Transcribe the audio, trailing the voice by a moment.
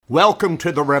Welcome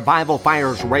to the Revival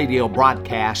Fires radio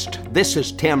broadcast. This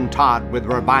is Todd with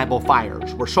Revival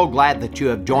Fires. We're so glad that you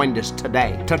have joined us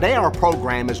today. Today our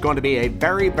program is going to be a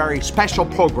very, very special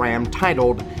program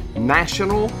titled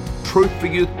National Truth for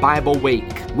Youth Bible Week.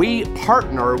 We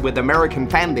partner with American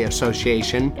Family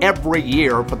Association every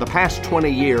year for the past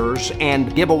 20 years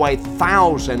and give away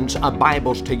thousands of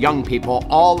Bibles to young people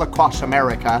all across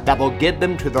America that will give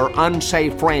them to their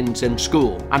unsaved friends in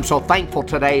school. I'm so thankful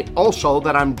today also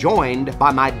that I'm joined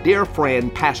by my dear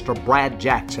friend, Pastor Brad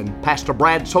Jackson. Pastor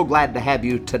Brad, so glad to have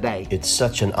you today. It's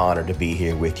such an honor to be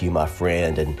here with you, my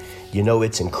friend, and you know,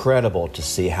 it's incredible to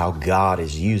see how God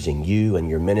is using you and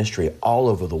your ministry all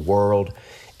over the world,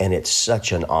 and it's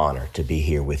such an honor to be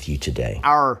here with you today.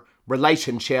 Our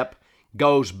relationship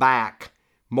goes back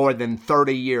more than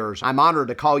 30 years. I'm honored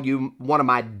to call you one of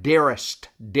my dearest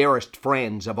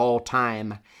friends of all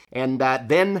time. And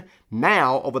then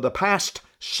now, over the past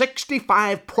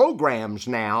 65 programs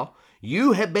now,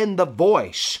 you have been the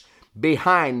voice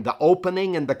behind the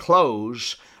opening and the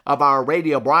close of our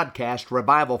radio broadcast,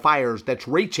 Revival Fires, that's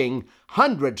reaching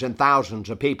hundreds and thousands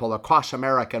of people across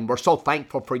America. And we're so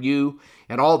thankful for you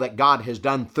and all that God has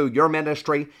done through your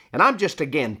ministry. And I'm just,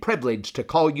 again, privileged to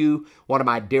call you one of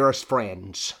my dearest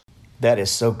friends. That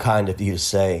is so kind of you to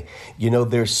say. You know,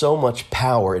 there's so much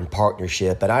power in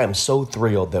partnership, and I am so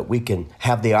thrilled that we can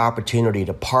have the opportunity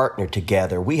to partner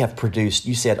together. We have produced,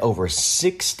 you said, over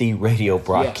 60 radio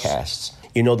broadcasts. Yes.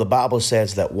 You know, the Bible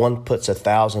says that one puts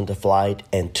 1,000 to flight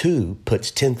and two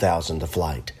puts 10,000 to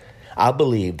flight. I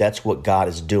believe that's what God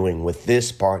is doing with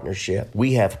this partnership.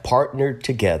 We have partnered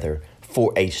together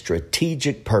for a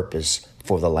strategic purpose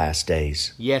for the last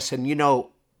days. Yes, and you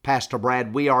know, Pastor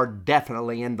Brad, we are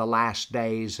definitely in the last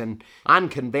days, and I'm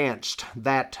convinced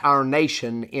that our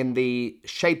nation, in the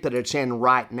shape that it's in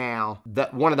right now,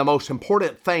 that one of the most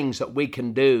important things that we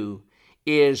can do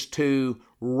is to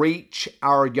reach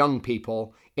our young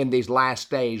people in these last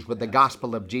days with the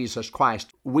gospel of Jesus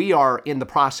Christ. We are in the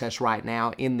process right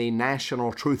now in the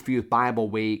National Truth for Youth Bible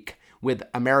Week with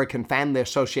American Family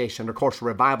Association. Of course,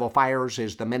 Revival Fires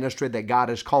is the ministry that God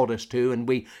has called us to, and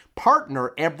we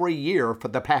partner every year for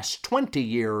the past 20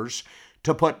 years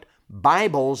to put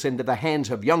Bibles into the hands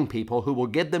of young people who will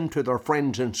give them to their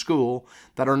friends in school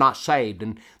that are not saved.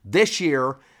 And this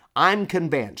year, I'm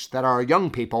convinced that our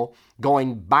young people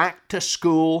going back to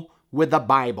school with a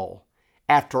Bible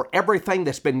after everything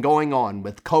that's been going on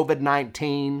with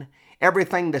COVID-19,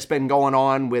 everything that's been going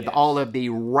on with all of the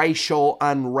racial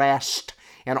unrest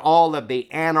and all of the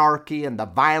anarchy and the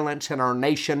violence in our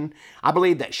nation, I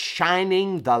believe that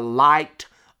shining the light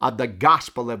of the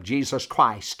gospel of Jesus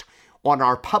Christ on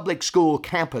our public school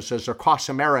campuses across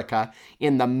America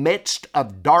in the midst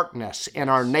of darkness in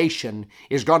our nation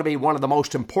is going to be one of the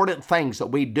most important things that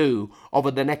we do over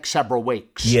the next several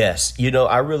weeks. Yes, you know,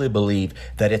 I really believe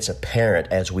that it's apparent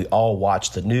as we all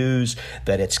watch the news,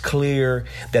 that it's clear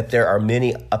that there are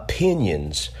many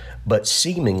opinions, but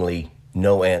seemingly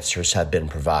no answers have been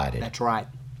provided. That's right.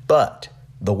 But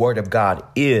the Word of God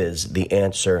is the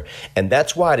answer, and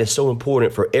that's why it is so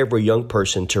important for every young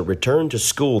person to return to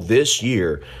school this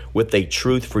year with a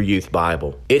Truth for Youth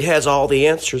Bible. It has all the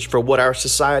answers for what our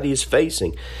society is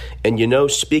facing. And you know,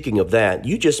 speaking of that,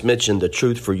 you just mentioned the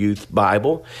Truth for Youth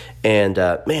Bible, and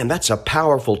man, that's a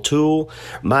powerful tool.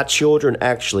 My children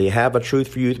actually have a Truth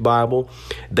for Youth Bible.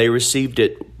 They received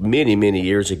it many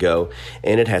years ago,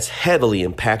 and it has heavily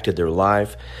impacted their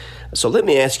life. So let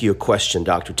me ask you a question,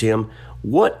 Dr. Tim.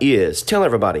 Tell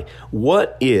everybody,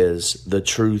 what is the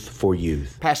Truth for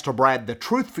Youth? Pastor Brad, the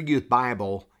Truth for Youth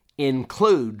Bible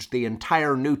includes the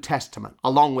entire New Testament,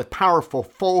 along with powerful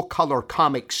full-color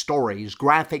comic stories,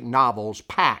 graphic novels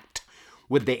packed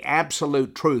with the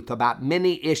absolute truth about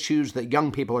many issues that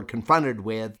young people are confronted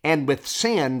with, and with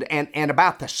sin, and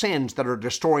about the sins that are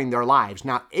destroying their lives.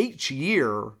 Now, each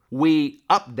year we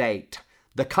update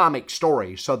the comic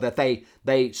stories so that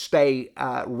they stay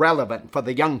relevant for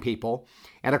the young people.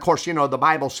 And of course, you know, the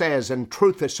Bible says, and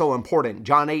truth is so important.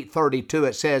 John 8:32,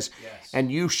 it says, yes,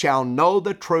 and you shall know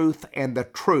the truth, and the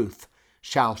truth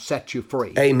shall set you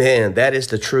free. Amen. That is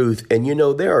the truth. And you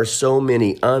know, there are so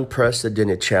many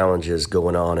unprecedented challenges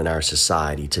going on in our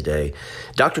society today.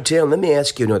 Dr. Tim, let me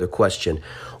ask you another question.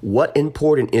 What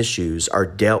important issues are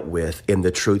dealt with in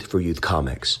the Truth for Youth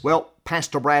comics? Well,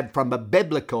 Pastor Brad, from a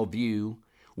biblical view,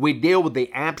 we deal with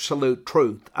the absolute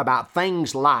truth about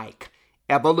things like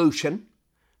evolution,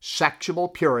 sexual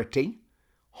purity,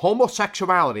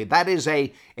 homosexuality. That is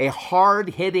a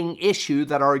hard-hitting issue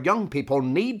that our young people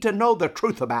need to know the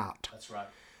truth about. That's right.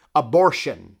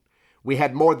 Abortion. We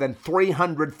had more than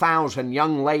 300,000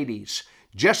 young ladies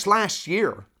just last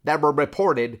year that were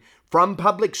reported from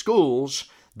public schools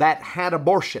that had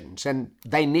abortions, and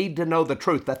they need to know the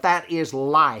truth, that is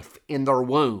life in their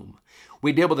womb.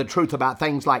 We deal with the truth about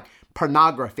things like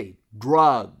pornography,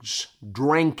 drugs,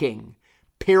 drinking,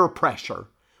 peer pressure.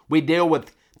 We deal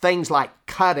with things like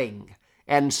cutting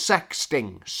and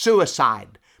sexting,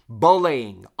 suicide,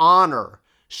 bullying, honor,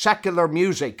 secular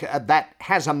music that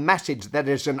has a message that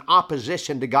is in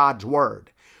opposition to God's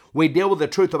Word. We deal with the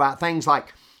truth about things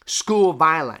like school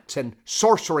violence and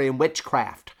sorcery and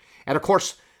witchcraft. And of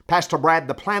course, Pastor Brad,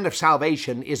 the plan of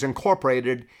salvation is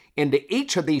incorporated into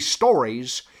each of these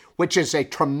stories, which is a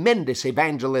tremendous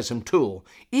evangelism tool.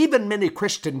 Even many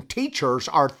Christian teachers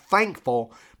are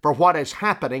thankful for what is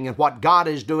happening and what God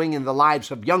is doing in the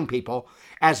lives of young people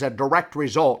as a direct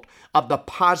result of the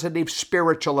positive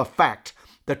spiritual effect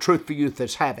the Truth for Youth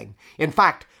is having. In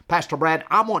fact, Pastor Brad,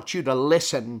 I want you to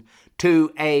listen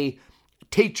to a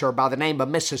teacher by the name of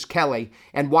Mrs. Kelly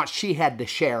and what she had to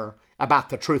share about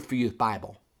the Truth for Youth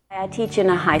Bible. I teach in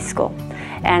a high school,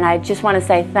 and I just want to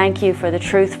say thank you for the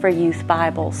Truth for Youth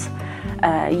Bibles.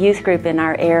 A youth group in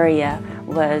our area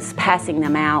was passing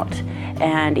them out,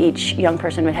 and each young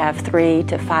person would have 3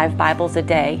 to 5 Bibles a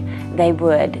day. They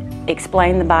would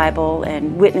explain the Bible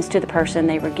and witness to the person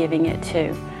they were giving it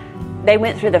to. They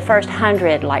went through the first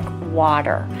 100 like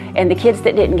water, and the kids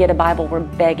that didn't get a Bible were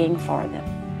begging for them.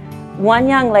 One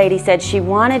young lady said she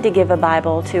wanted to give a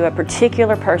Bible to a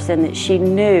particular person that she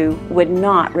knew would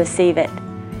not receive it.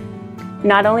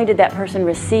 Not only did that person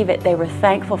receive it, they were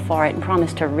thankful for it and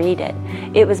promised to read it.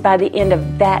 It was by the end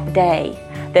of that day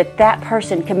that that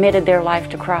person committed their life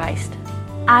to Christ.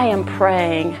 I am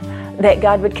praying that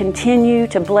God would continue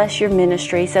to bless your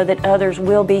ministry so that others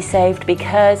will be saved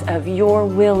because of your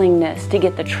willingness to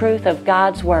get the truth of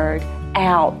God's Word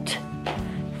out.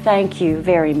 Thank you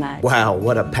very much. Wow,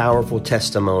 what a powerful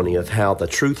testimony of how the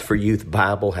Truth for Youth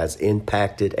Bible has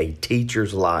impacted a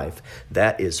teacher's life.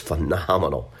 That is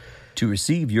phenomenal. To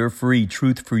receive your free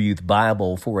Truth for Youth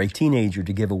Bible for a teenager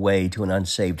to give away to an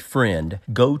unsaved friend,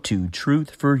 go to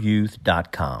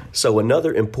truthforyouth.com. So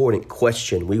another important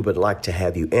question we would like to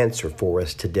have you answer for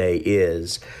us today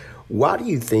is, why do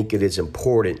you think it is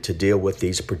important to deal with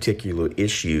these particular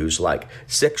issues like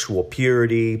sexual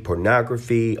purity,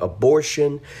 pornography,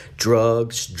 abortion,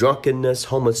 drugs, drunkenness,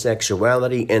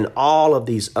 homosexuality, and all of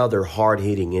these other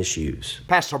hard-hitting issues?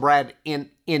 Pastor Brad, in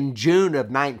June of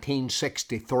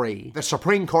 1963, the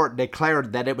Supreme Court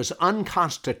declared that it was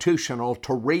unconstitutional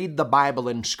to read the Bible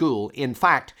in school. In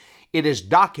fact, it is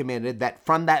documented that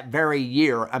from that very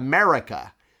year,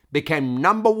 America became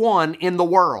number 1 in the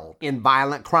world in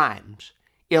violent crimes,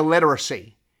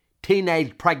 illiteracy,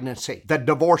 teenage pregnancy, the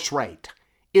divorce rate,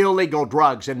 illegal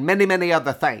drugs, and many, many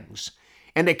other things.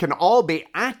 And it can all be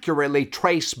accurately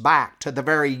traced back to the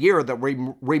very year that we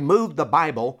removed the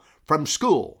Bible from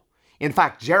school. In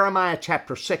fact, Jeremiah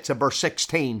chapter 6 and verse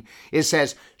 16, it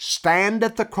says, "Stand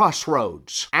at the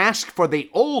crossroads, ask for the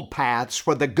old paths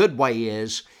where the good way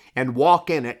is, and walk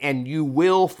in it, and you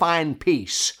will find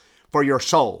peace for your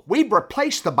soul." We've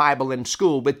replaced the Bible in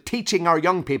school with teaching our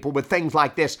young people with things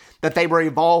like this, that they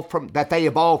evolved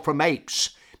from apes.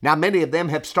 Now, many of them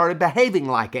have started behaving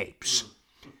like apes.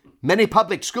 Many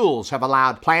public schools have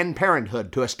allowed Planned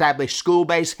Parenthood to establish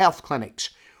school-based health clinics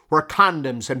where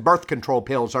condoms and birth control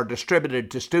pills are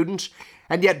distributed to students,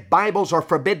 and yet Bibles are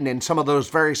forbidden in some of those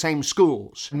very same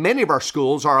schools. Many of our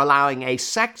schools are allowing a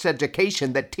sex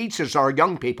education that teaches our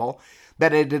young people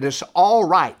that it is all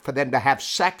right for them to have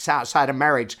sex outside of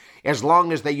marriage as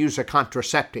long as they use a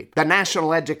contraceptive. The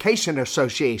National Education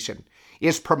Association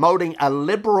is promoting a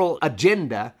liberal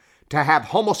agenda to have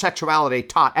homosexuality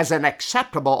taught as an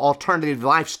acceptable alternative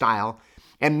lifestyle,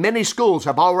 and many schools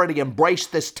have already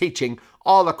embraced this teaching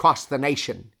all across the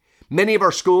nation. Many of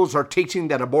our schools are teaching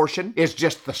that abortion is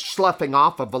just the sloughing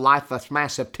off of a lifeless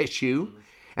mass of tissue,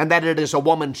 and that it is a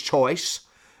woman's choice.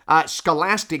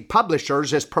 Scholastic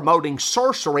Publishers is promoting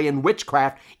sorcery and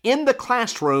witchcraft in the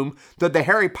classroom through the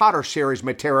Harry Potter series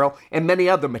material and many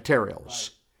other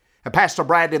materials. And Pastor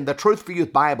Brad, in the Truth for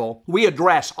Youth Bible, we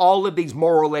address all of these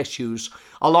moral issues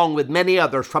along with many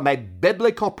others from a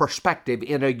biblical perspective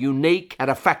in a unique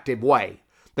and effective way.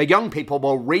 The young people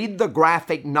will read the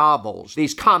graphic novels,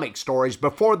 these comic stories,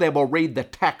 before they will read the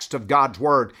text of God's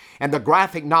Word. And the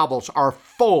graphic novels are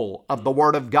full of the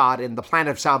Word of God, and the plan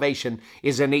of salvation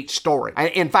is in each story.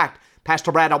 In fact,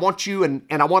 Pastor Brad, I want you and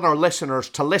I want our listeners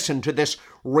to listen to this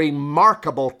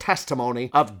remarkable testimony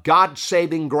of God's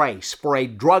saving grace for a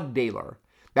drug dealer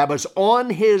that was on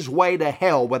his way to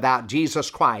hell without Jesus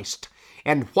Christ,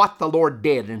 and what the Lord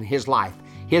did in his life.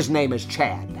 His name is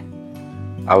Chad.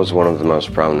 I was one of the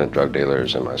most prominent drug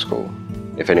dealers in my school.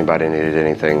 If anybody needed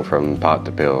anything from pot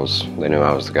to pills, they knew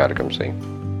I was the guy to come see.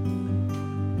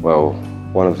 Well,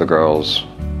 one of the girls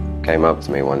came up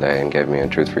to me one day and gave me a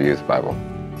Truth for Youth Bible.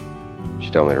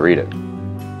 She told me to read it.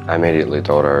 I immediately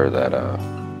told her that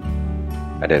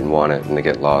I didn't want it and to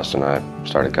get lost, and I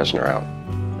started cussing her out.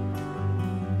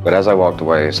 But as I walked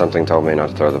away, something told me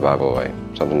not to throw the Bible away.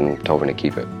 Something told me to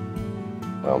keep it.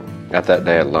 Well, at that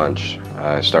day at lunch,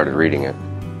 I started reading it.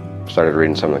 Started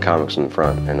reading some of the comics in the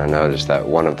front, and I noticed that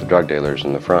one of the drug dealers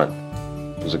in the front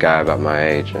was a guy about my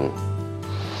age, and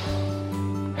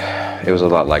it was a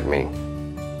lot like me.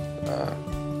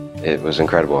 It was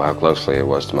incredible how closely it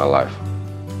was to my life.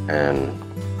 And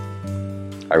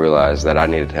I realized that I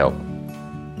needed help,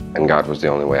 and God was the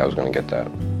only way I was going to get that.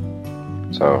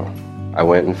 So I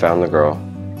went and found the girl.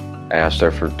 I asked her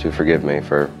to forgive me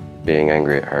for being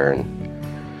angry at her, and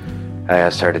I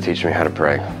asked her to teach me how to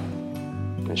pray.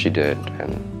 And she did,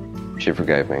 and she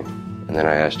forgave me. And then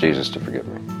I asked Jesus to forgive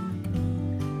me.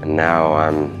 And now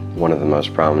I'm one of the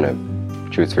most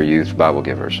prominent Truth for Youth Bible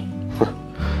givers.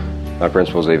 My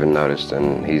principal's even noticed,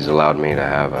 and he's allowed me to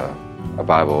have a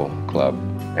Bible club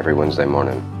every Wednesday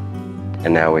morning.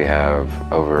 And now we have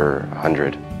over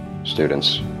 100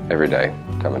 students every day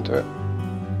coming to it.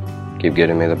 Keep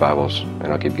getting me the Bibles, and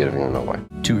I'll keep giving them away.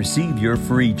 To receive your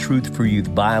free Truth for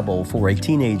Youth Bible for a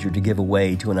teenager to give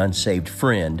away to an unsaved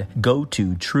friend, go to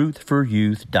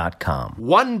truthforyouth.com.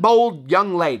 One bold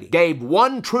young lady gave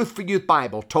one Truth for Youth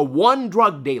Bible to one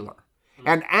drug dealer.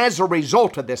 And as a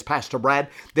result of this, Pastor Brad,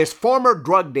 this former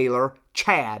drug dealer,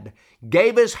 Chad,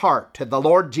 gave his heart to the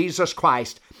Lord Jesus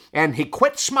Christ, and he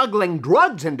quit smuggling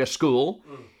drugs into school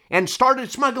and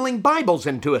started smuggling Bibles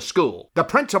into a school. The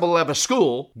principal of a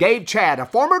school gave Chad, a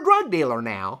former drug dealer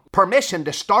now, permission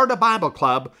to start a Bible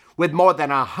club with more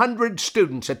than 100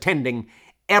 students attending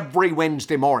every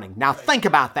Wednesday morning. Now think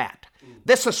about that.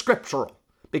 This is scriptural,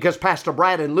 because Pastor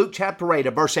Brad, in Luke chapter 8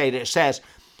 verse 8, it says,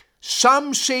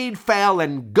 some seed fell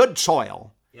in good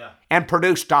soil and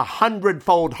produced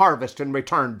 100-fold harvest in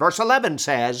return. Verse 11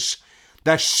 says,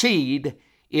 the seed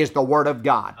is the word of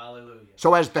God. Hallelujah.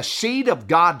 So as the seed of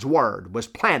God's word was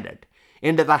planted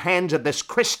into the hands of this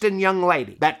Christian young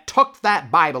lady that took that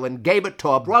Bible and gave it to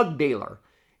a drug dealer,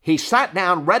 he sat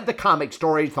down, read the comic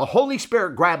stories, the Holy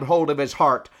Spirit grabbed hold of his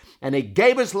heart, and he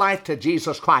gave his life to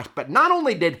Jesus Christ. But not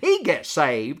only did he get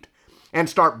saved and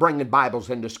start bringing Bibles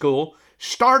into school,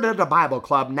 started a Bible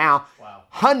club. Now,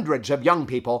 hundreds of young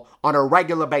people on a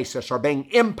regular basis are being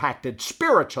impacted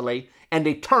spiritually and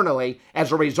eternally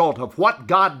as a result of what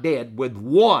God did with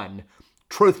one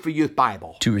Truth for Youth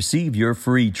Bible. To receive your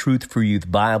free Truth for Youth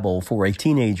Bible for a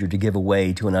teenager to give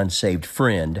away to an unsaved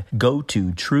friend, go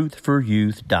to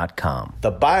truthforyouth.com.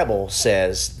 The Bible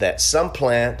says that some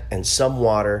plant and some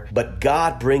water, but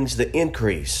God brings the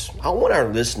increase. I want our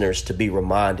listeners to be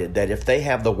reminded that if they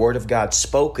have the Word of God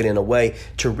spoken in a way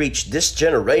to reach this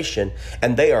generation,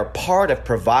 and they are part of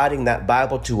providing that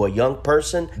Bible to a young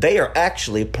person, they are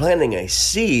actually planting a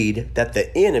seed that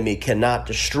the enemy cannot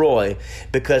destroy,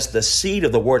 because the seed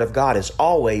of the Word of God is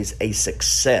always a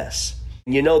success.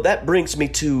 You know, that brings me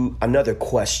to another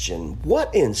question.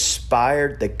 What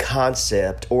inspired the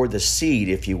concept, or the seed,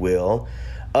 if you will,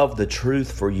 of the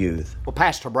Truth for Youth? Well,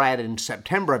 Pastor Brad, in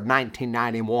September of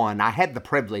 1991, I had the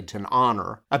privilege and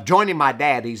honor of joining my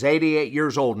dad. He's 88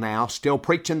 years old now, still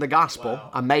preaching the gospel. Wow.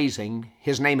 Amazing.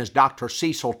 His name is Dr.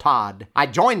 Cecil Todd. I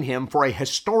joined him for a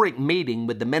historic meeting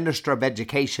with the Minister of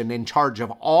Education in charge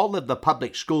of all of the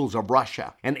public schools of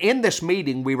Russia. And in this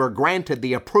meeting, we were granted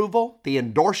the approval, the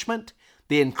endorsement,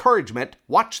 the encouragement,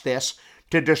 watch this,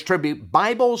 to distribute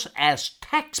Bibles as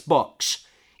textbooks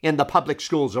in the public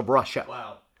schools of Russia.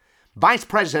 Wow. Vice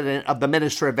President of the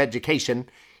Ministry of Education,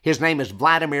 his name is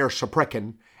Vladimir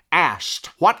Saprikin,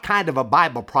 asked, what kind of a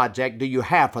Bible project do you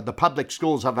have for the public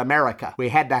schools of America? We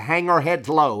had to hang our heads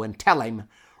low and tell him,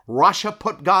 Russia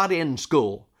put God in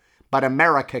school, but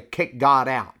America kicked God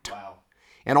out. Wow.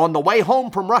 And on the way home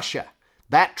from Russia,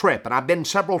 that trip, and I've been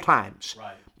several times,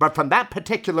 but from that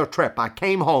particular trip, I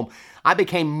came home, I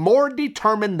became more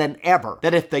determined than ever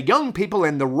that if the young people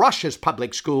in the Russia's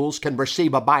public schools can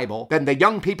receive a Bible, then the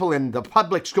young people in the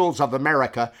public schools of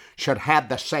America should have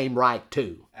the same right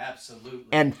too. Absolutely.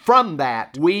 And from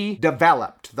that, we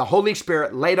developed, the Holy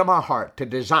Spirit laid on my heart to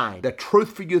design the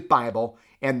Truth for Youth Bible,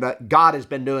 and that God has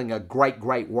been doing a great,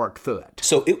 great work through it.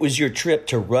 So it was your trip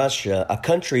to Russia, a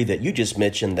country that you just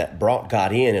mentioned that brought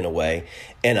God in a way,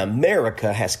 and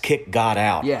America has kicked God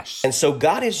out. Yes. And so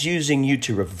God is using you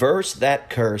to reverse that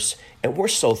curse, and we're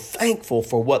so thankful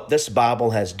for what this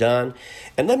Bible has done.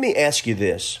 And let me ask you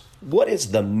this. What is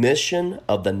the mission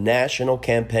of the national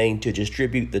campaign to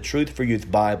distribute the Truth for Youth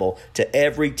Bible to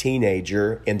every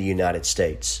teenager in the United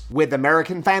States? With the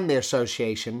American Family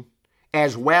Association,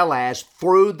 as well as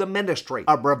through the ministry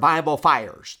of Revival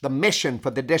Fires, the mission for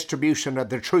the distribution of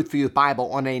the Truth for Youth Bible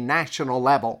on a national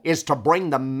level is to bring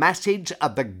the message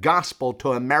of the gospel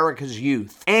to America's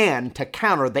youth and to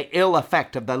counter the ill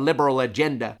effect of the liberal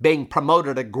agenda being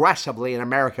promoted aggressively in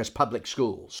America's public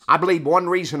schools. I believe one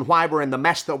reason why we're in the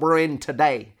mess that we're in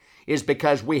today is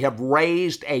because we have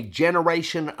raised a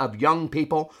generation of young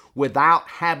people without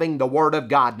having the Word of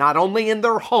God, not only in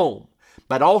their home,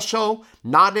 but also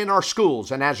not in our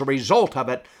schools. And as a result of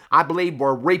it, I believe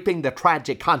we're reaping the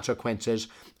tragic consequences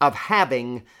of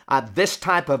having this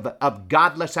type of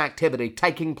godless activity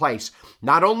taking place,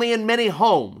 not only in many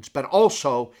homes, but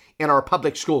also in our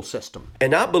public school system.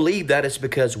 And I believe that is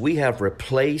because we have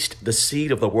replaced the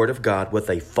seed of the Word of God with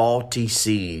a faulty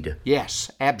seed. Yes,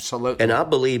 absolutely. And I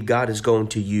believe God is going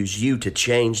to use you to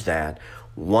change that,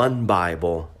 one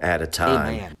Bible at a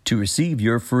time. Amen. To receive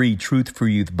your free Truth for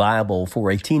Youth Bible for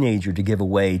a teenager to give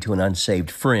away to an unsaved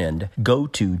friend, go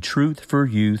to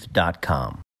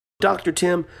truthforyouth.com. Dr.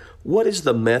 Tim, what is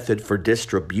the method for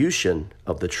distribution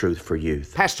of the Truth for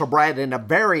Youth? Pastor Brad, in a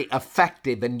very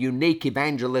effective and unique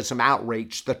evangelism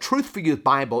outreach, the Truth for Youth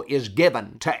Bible is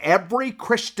given to every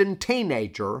Christian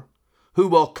teenager who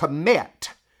will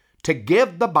commit to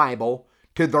give the Bible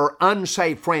to their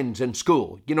unsaved friends in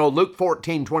school. You know, Luke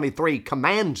 14:23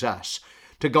 commands us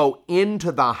to go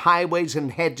into the highways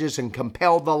and hedges and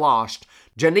compel the lost.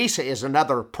 Janisa is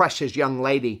another precious young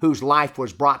lady whose life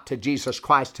was brought to Jesus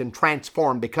Christ and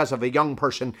transformed because of a young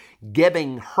person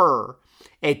giving her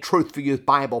a Truth for Youth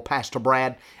Bible, Pastor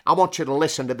Brad. I want you to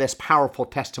listen to this powerful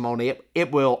testimony.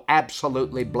 It will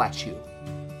absolutely bless you.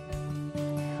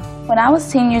 When I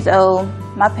was 10 years old,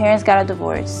 my parents got a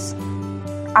divorce.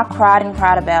 I cried and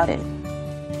cried about it.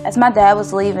 As my dad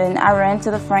was leaving, I ran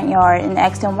to the front yard and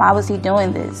asked him why was he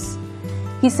doing this.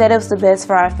 He said it was the best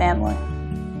for our family.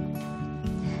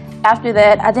 After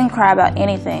that, I didn't cry about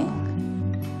anything.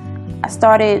 I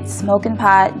started smoking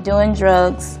pot, doing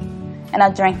drugs, and I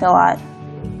drank a lot.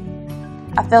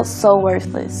 I felt so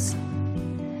worthless.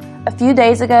 A few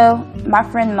days ago, my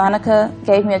friend Monica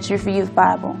gave me a Truth for Youth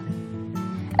Bible.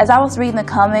 As I was reading the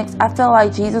comics, I felt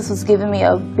like Jesus was giving me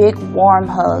a big, warm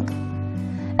hug.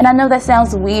 And I know that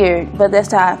sounds weird, but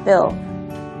that's how I felt.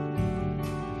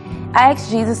 I asked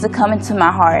Jesus to come into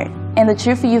my heart, and the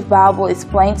Truth for Youth Bible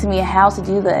explained to me how to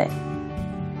do that.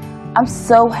 I'm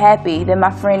so happy that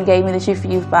my friend gave me the Truth for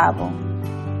Youth Bible.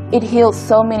 It healed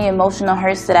so many emotional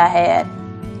hurts that I had.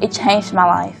 It changed my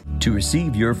life. To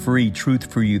receive your free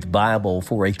Truth for Youth Bible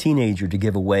for a teenager to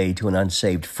give away to an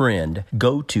unsaved friend,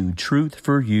 go to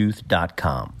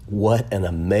truthforyouth.com. What an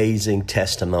amazing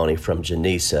testimony from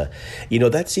Janisa. You know,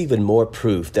 that's even more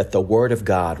proof that the Word of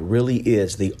God really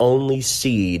is the only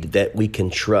seed that we can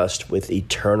trust with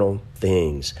eternal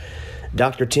things.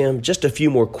 Dr. Tim, just a few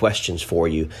more questions for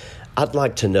you. I'd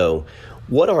like to know,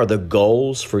 what are the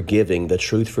goals for giving the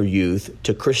Truth for Youth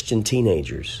to Christian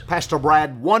teenagers? Pastor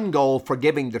Brad, one goal for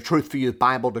giving the Truth for Youth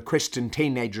Bible to Christian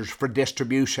teenagers for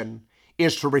distribution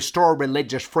is to restore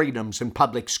religious freedoms in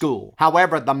public school.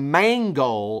 However, the main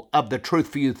goal of the Truth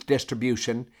for Youth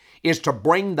distribution is to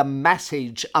bring the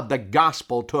message of the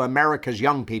gospel to America's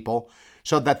young people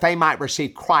so that they might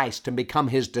receive Christ and become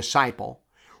His disciple.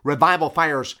 Revival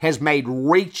Fires has made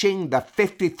reaching the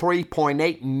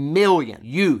 53.8 million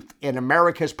youth in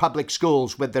America's public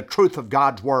schools with the truth of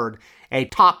God's Word a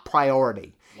top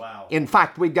priority. Wow. In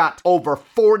fact, we've got over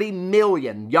 40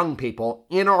 million young people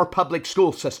in our public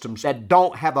school systems that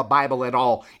don't have a Bible at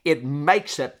all. It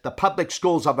makes it, the public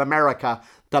schools of America,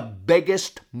 the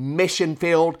biggest mission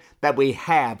field that we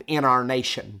have in our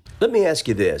nation. Let me ask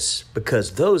you this,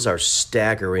 because those are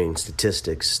staggering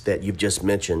statistics that you've just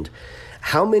mentioned.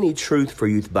 How many Truth for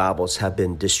Youth Bibles have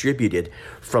been distributed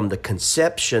from the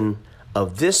conception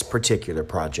of this particular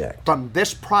project? From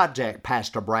this project,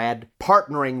 Pastor Brad,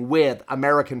 partnering with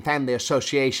American Family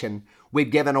Association, we've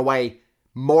given away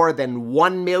more than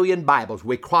 1 million Bibles.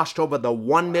 We crossed over the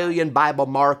 1 million Bible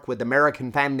mark with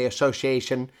American Family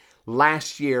Association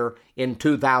last year in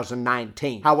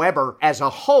 2019. However, as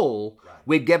a whole,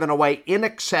 we've given away in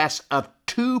excess of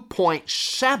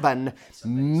 2.7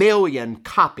 million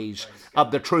copies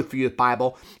of the Truth for Youth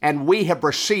Bible, and we have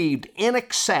received in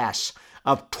excess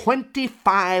of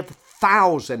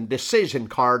 25,000 decision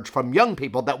cards from young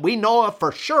people that we know of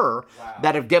for sure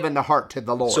that have given their heart to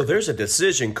the Lord. So there's a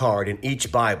decision card in each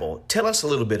Bible. Tell us a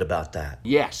little bit about that.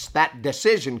 Yes, that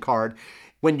decision card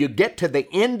when you get to the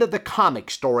end of the comic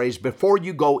stories before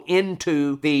you go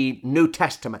into the New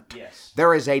Testament,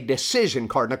 there is a decision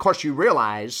card. And of course, you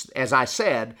realize, as I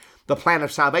said, the plan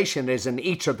of salvation is in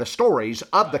each of the stories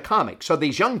of the comic. So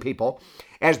these young people,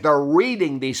 as they're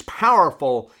reading these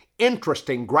powerful,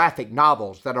 interesting graphic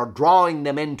novels that are drawing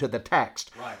them into the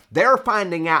text, they're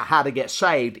finding out how to get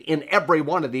saved in every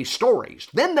one of these stories.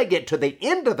 Then they get to the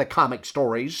end of the comic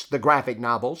stories, the graphic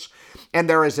novels, and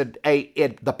there is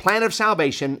the plan of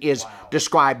salvation is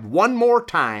described one more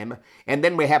time, and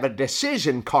then we have a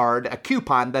decision card, a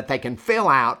coupon that they can fill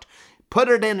out, put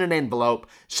it in an envelope,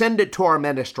 send it to our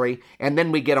ministry, and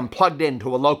then we get them plugged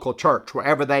into a local church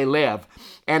wherever they live.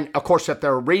 And of course, if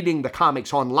they're reading the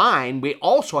comics online, we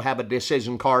also have a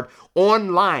decision card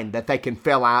online that they can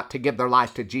fill out to give their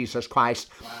life to Jesus Christ.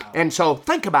 And so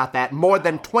think about that. More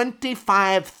than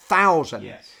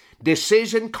 25,000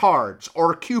 decision cards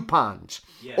or coupons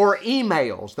or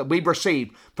emails that we've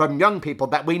received from young people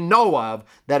that we know of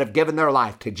that have given their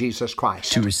life to Jesus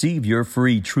Christ. To receive your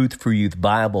free Truth for Youth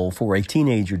Bible for a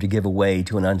teenager to give away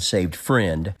to an unsaved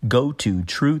friend, go to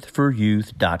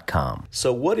truthforyouth.com.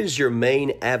 So what is your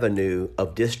main avenue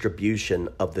of distribution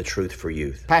of the Truth for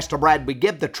Youth? Pastor Brad, we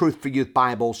give the Truth for Youth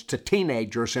Bibles to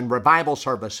teenagers in revival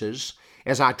services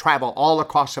as I travel all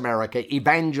across America,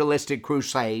 evangelistic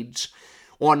crusades,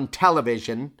 on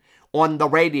television, on the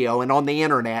radio, and on the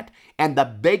internet. And the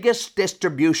biggest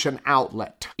distribution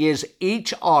outlet is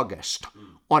each August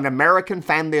on American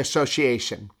Family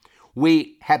Association.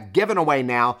 We have given away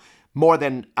now more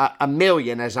than a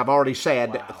million, as I've already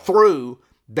said, through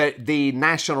the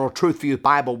National Truth for Youth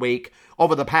Bible Week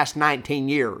over the past 19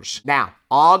 years. Now,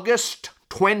 August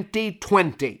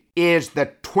 2020 is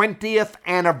the 20th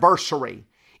anniversary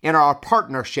in our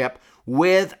partnership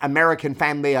with American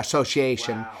Family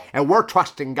Association. And we're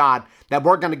trusting God that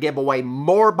we're going to give away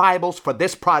more Bibles for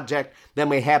this project than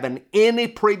we have in any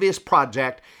previous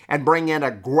project and bring in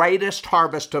a greater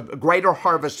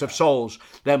harvest of souls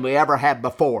than we ever had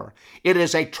before. It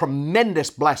is a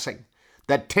tremendous blessing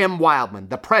that Tim Wildman,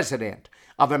 the president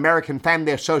of American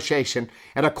Family Association,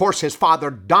 and of course his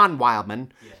father, Don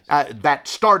Wildman, that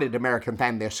started American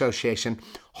Family Association,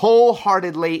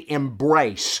 wholeheartedly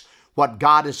embrace what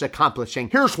God is accomplishing.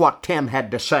 Here's what Tim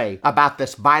had to say about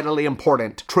this vitally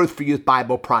important Truth for Youth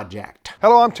Bible project.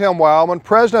 Hello, I'm Tim Wildman,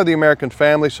 president of the American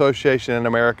Family Association and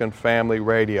American Family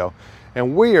Radio.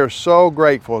 And we are so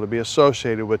grateful to be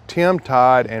associated with Tim,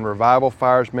 Todd, and Revival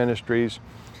Fires Ministries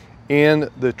in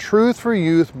the Truth for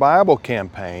Youth Bible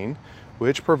campaign,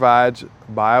 which provides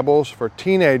Bibles for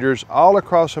teenagers all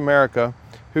across America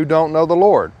who don't know the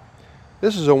Lord.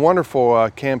 This is a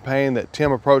wonderful campaign that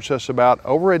Tim approached us about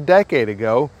over a decade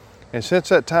ago, and since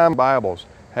that time, Bibles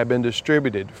have been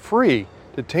distributed free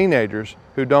to teenagers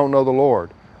who don't know the Lord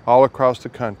all across the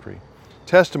country.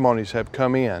 Testimonies have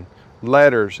come in,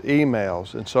 letters,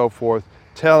 emails, and so forth,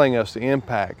 telling us the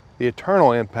impact, the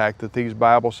eternal impact that these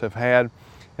Bibles have had.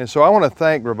 And so I want to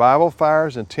thank Revival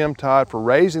Fires and Tim Todd for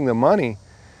raising the money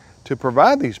to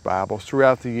provide these Bibles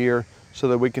throughout the year so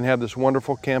that we can have this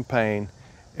wonderful campaign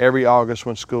every August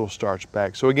when school starts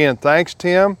back. So again, thanks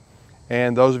Tim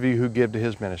and those of you who give to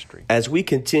his ministry. As we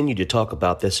continue to talk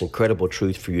about this incredible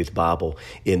Truth for Youth Bible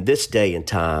in this day and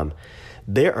time,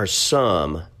 there are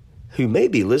some who may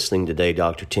be listening today,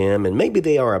 Dr. Tim, and maybe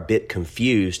they are a bit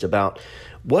confused about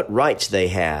what rights they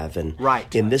have. And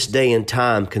in this day and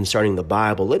time concerning the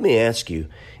Bible, let me ask you,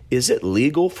 is it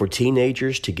legal for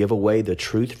teenagers to give away the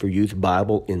Truth for Youth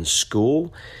Bible in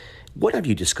school? What have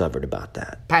you discovered about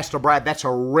that? Pastor Brad, that's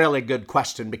a really good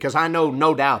question because I know,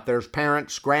 no doubt, there's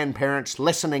parents, grandparents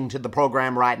listening to the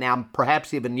program right now,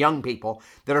 perhaps even young people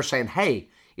that are saying, hey,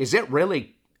 is it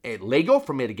really illegal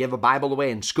for me to give a Bible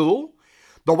away in school?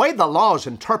 The way the law is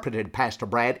interpreted, Pastor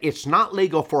Brad, it's not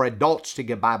legal for adults to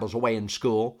give Bibles away in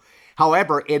school.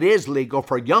 However, it is legal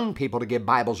for young people to give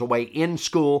Bibles away in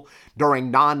school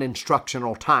during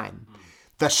non-instructional time.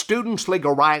 The students'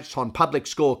 legal rights on public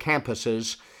school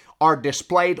campuses are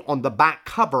displayed on the back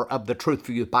cover of the Truth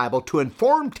for Youth Bible to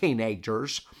inform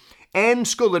teenagers and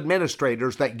school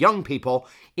administrators that young people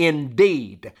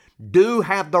indeed do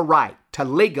have the right to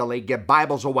legally give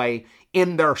Bibles away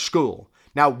in their school.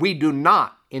 Now, we do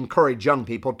not encourage young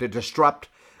people to disrupt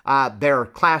their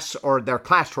class or their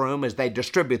classroom as they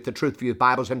distribute the Truth for Youth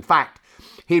Bibles. In fact,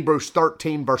 Hebrews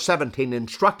 13, verse 17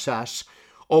 instructs us,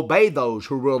 obey those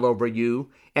who rule over you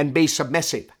and be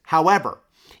submissive. However,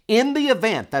 in the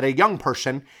event that a young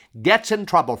person gets in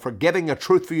trouble for giving a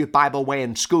Truth for Youth Bible away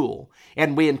in school,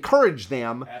 and we encourage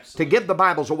them to give the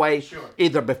Bibles away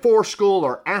either before school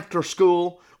or after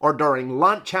school or during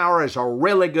lunch hour is a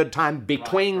really good time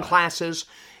between classes.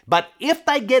 But if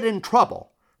they get in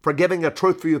trouble for giving a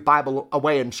Truth for Youth Bible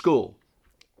away in school.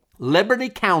 Liberty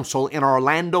Counsel in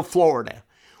Orlando, Florida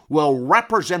will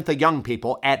represent the young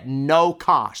people at no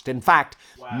cost. In fact,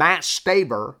 Matt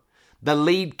Staver, the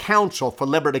lead counsel for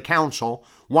Liberty Counsel,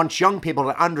 wants young people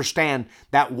to understand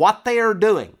that what they are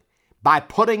doing by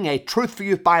putting a Truth for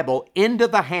Youth Bible into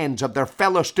the hands of their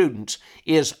fellow students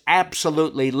is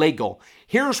absolutely legal.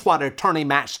 Here's what attorney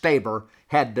Matt Staver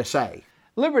had to say.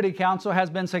 Liberty Counsel has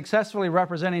been successfully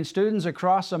representing students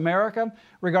across America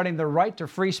regarding the right to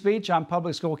free speech on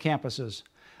public school campuses.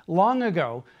 Long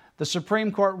ago, the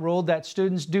Supreme Court ruled that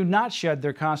students do not shed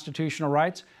their constitutional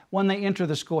rights when they enter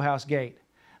the schoolhouse gate.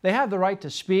 They have the right to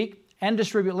speak and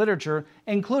distribute literature,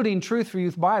 including Truth for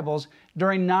Youth Bibles,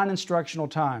 during non-instructional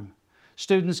time.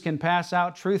 Students can pass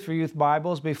out Truth for Youth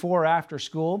Bibles before or after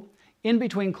school, in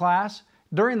between class,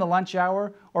 during the lunch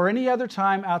hour, or any other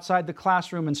time outside the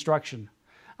classroom instruction.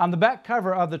 On the back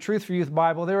cover of the Truth for Youth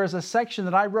Bible, there is a section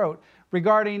that I wrote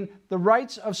regarding the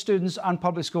rights of students on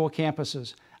public school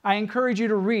campuses. I encourage you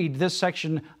to read this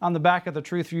section on the back of the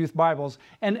Truth for Youth Bibles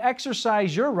and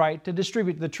exercise your right to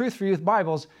distribute the Truth for Youth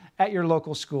Bibles at your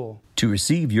local school. To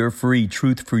receive your free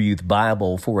Truth for Youth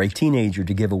Bible for a teenager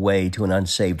to give away to an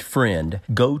unsaved friend,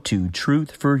 go to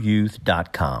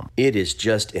truthforyouth.com. It is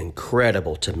just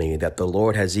incredible to me that the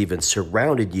Lord has even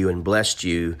surrounded you and blessed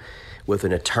you with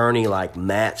an attorney like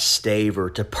Matt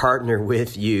Staver to partner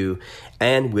with you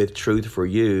and with Truth for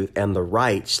Youth and the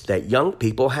rights that young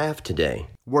people have today.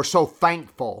 We're so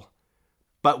thankful,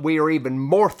 but we are even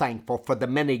more thankful for the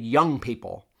many young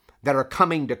people that are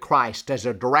coming to Christ as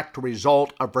a direct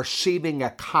result of receiving a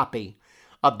copy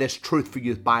of this Truth for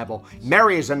Youth Bible.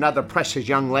 Mary is another precious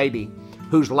young lady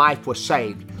whose life was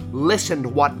saved. Listen to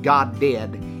what God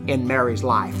did in Mary's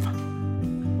life.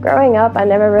 Growing up, I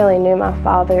never really knew my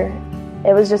father.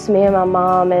 It was just me and my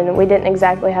mom, and we didn't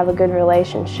exactly have a good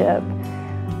relationship.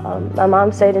 My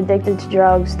mom stayed addicted to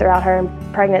drugs throughout her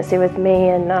pregnancy with me,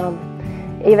 and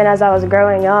even as I was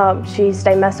growing up, she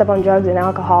stayed messed up on drugs and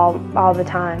alcohol all the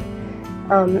time.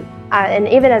 And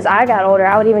even as I got older,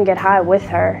 I would even get high with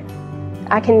her.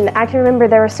 I can remember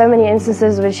there were so many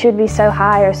instances where she would be so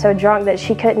high or so drunk that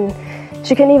she couldn't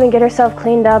even get herself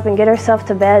cleaned up and get herself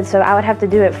to bed, so I would have to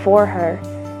do it for her.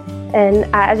 And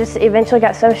I just eventually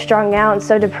got so strung out and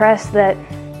so depressed that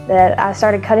I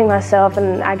started cutting myself,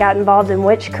 and I got involved in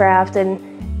witchcraft, and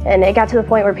it got to the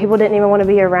point where people didn't even want to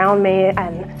be around me,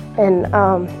 and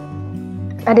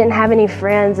I didn't have any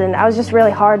friends, and I was just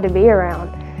really hard to be around.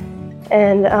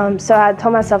 And so I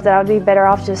told myself that I would be better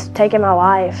off just taking my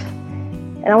life.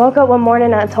 And I woke up one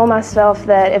morning and I told myself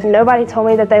that if nobody told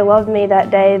me that they loved me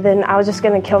that day, then I was just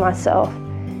going to kill myself.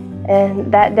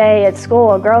 And that day at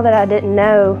school, a girl that I didn't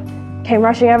know came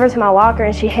rushing over to my locker,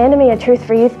 and she handed me a Truth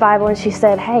for Youth Bible, and she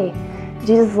said, "Hey,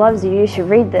 Jesus loves you, you should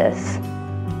read this."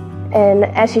 And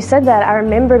as she said that, I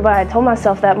remembered what I told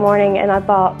myself that morning, and I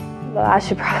thought, well, I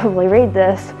should probably read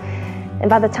this. And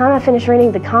by the time I finished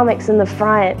reading the comics in the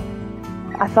front,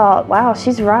 I thought, wow,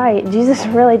 she's right. Jesus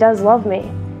really does love me.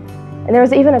 And there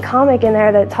was even a comic in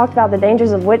there that talked about the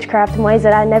dangers of witchcraft in ways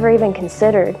that I never even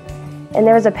considered. And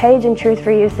there was a page in Truth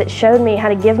for Youth that showed me how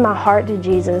to give my heart to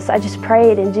Jesus. I just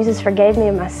prayed, and Jesus forgave me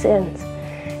of my sins.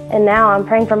 And now I'm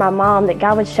praying for my mom that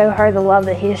God would show her the love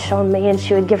that He has shown me, and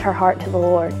she would give her heart to the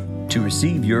Lord. To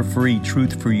receive your free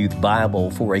Truth for Youth Bible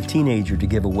for a teenager to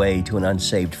give away to an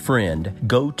unsaved friend,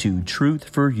 go to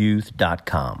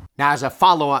truthforyouth.com. Now, as a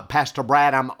follow-up, Pastor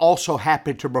Brad, I'm also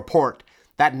happy to report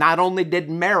that not only did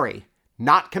Mary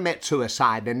not commit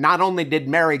suicide, and not only did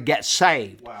Mary get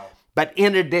saved, but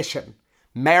in addition,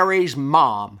 Mary's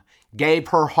mom gave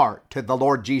her heart to the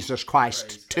Lord Jesus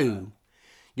Christ too.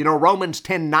 You know, Romans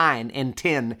 10:9 and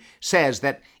 10 says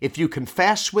that if you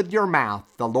confess with your mouth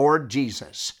the Lord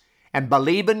Jesus and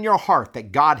believe in your heart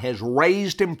that God has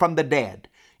raised Him from the dead,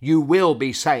 you will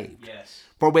be saved. Yes.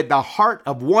 For with the heart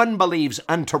of one believes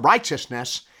unto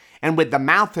righteousness, and with the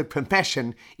mouth of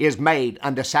confession is made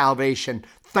unto salvation.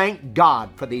 Thank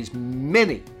God for these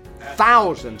many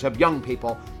thousands of young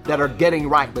people that are getting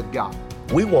right with God.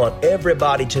 We want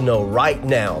everybody to know right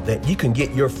now that you can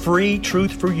get your free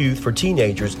Truth for Youth for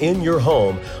teenagers in your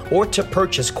home, or to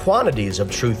purchase quantities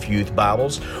of Truth for Youth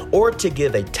Bibles, or to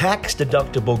give a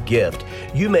tax-deductible gift.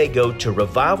 You may go to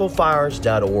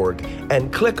revivalfires.org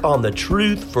and click on the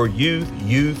Truth for Youth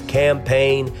Youth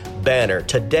Campaign banner.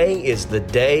 Today is the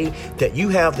day that you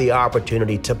have the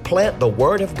opportunity to plant the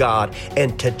Word of God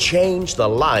and to change the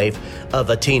life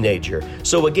of a teenager.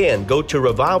 So again, go to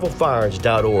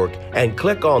revivalfires.org and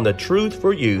click on the Truth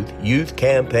for Youth Youth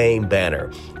Campaign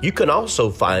banner. You can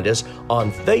also find us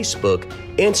on Facebook,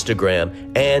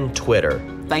 Instagram, and Twitter.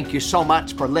 Thank you so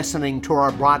much for listening to our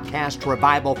broadcast,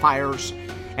 Revival Fires,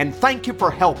 and thank you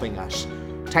for helping us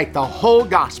take the whole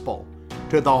gospel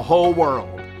to the whole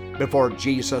world before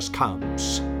Jesus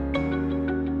comes.